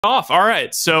Off. All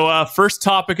right. So first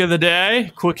topic of the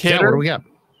day, quick hitter. Yeah, what do we got?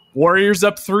 Warriors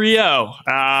up 3-0.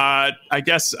 I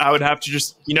guess I would have to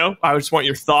just, I just want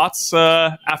your thoughts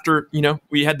after,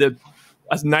 we had a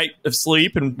night of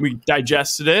sleep and we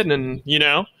digested it. And,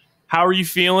 how are you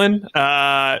feeling?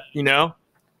 What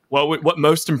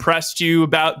most impressed you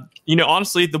about,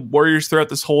 honestly, the Warriors throughout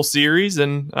this whole series?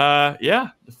 And, the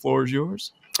floor is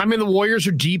yours. I mean, the Warriors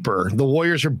are deeper. The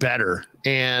Warriors are better.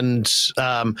 And,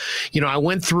 I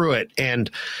went through it. And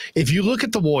if you look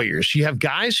at the Warriors, you have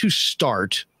guys who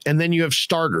start and then you have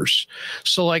starters.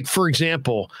 So, like, for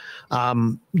example,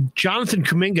 Jonathan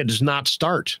Kuminga does not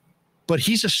start, but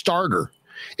he's a starter.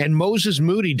 And Moses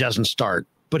Moody doesn't start,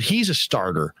 but he's a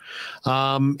starter.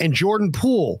 And Jordan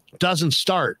Poole doesn't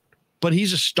start, but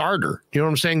he's a starter. You know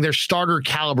what I'm saying? They're starter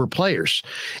caliber players.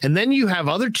 And then you have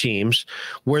other teams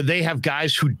where they have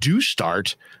guys who do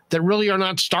start that really are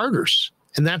not starters.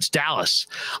 And that's Dallas.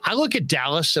 I look at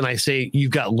Dallas and I say,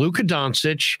 you've got Luka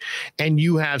Doncic and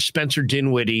you have Spencer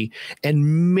Dinwiddie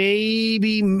and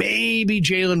maybe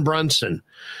Jalen Brunson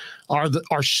are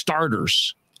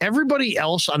starters. Everybody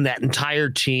else on that entire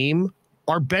team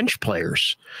are bench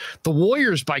players. The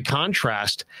Warriors, by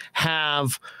contrast,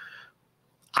 have,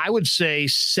 I would say,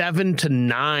 7 to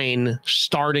 9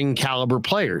 starting caliber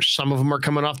players. Some of them are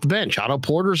coming off the bench. Otto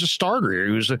Porter's a starter.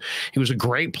 He was a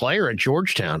great player at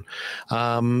Georgetown.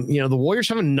 The Warriors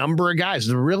have a number of guys.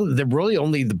 They're really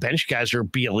only the bench guys are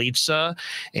Bjelica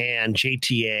and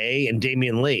JTA and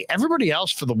Damian Lee. Everybody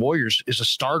else for the Warriors is a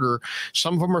starter.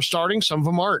 Some of them are starting, some of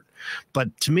them aren't.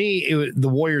 But to me, the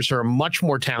Warriors are a much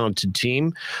more talented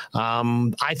team.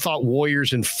 I thought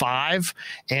Warriors in 5,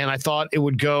 and I thought it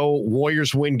would go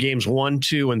Warriors win games 1,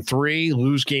 2, and 3,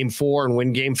 lose game 4, and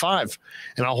win game 5.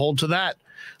 And I'll hold to that.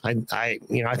 I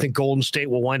think Golden State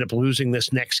will wind up losing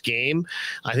this next game.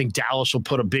 I think Dallas will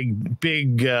put a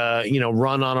big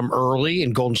run on them early,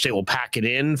 and Golden State will pack it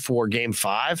in for game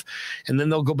 5, and then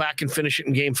they'll go back and finish it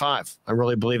in game 5. I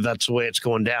really believe that's the way it's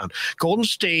going down. Golden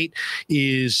State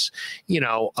is,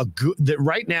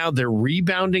 right now they're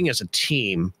rebounding as a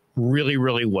team really,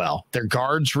 really well. Their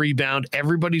guards rebound.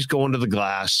 Everybody's going to the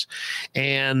glass.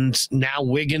 And now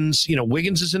Wiggins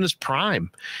is in his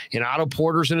prime. And Otto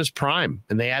Porter's in his prime.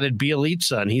 And they added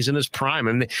Bjelica, and he's in his prime.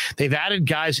 And they've added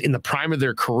guys in the prime of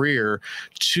their career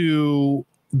to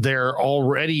their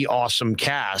already awesome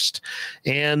cast.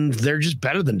 And they're just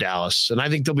better than Dallas. And I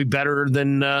think they'll be better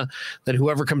than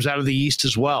whoever comes out of the East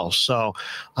as well. So,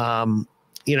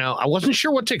 I wasn't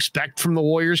sure what to expect from the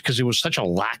Warriors because it was such a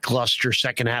lackluster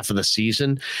second half of the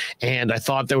season. And I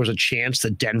thought there was a chance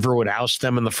that Denver would oust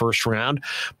them in the first round.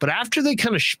 But after they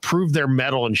kind of proved their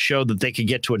mettle and showed that they could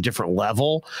get to a different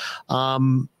level,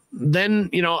 then,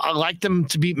 I like them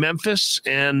to beat Memphis.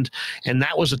 And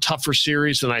that was a tougher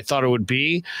series than I thought it would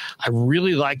be. I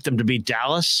really like them to beat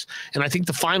Dallas. And I think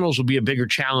the finals will be a bigger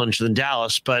challenge than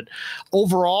Dallas. But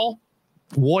overall,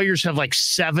 Warriors have like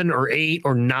 7 or 8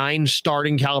 or 9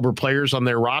 starting caliber players on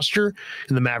their roster,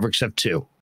 and the Mavericks have 2.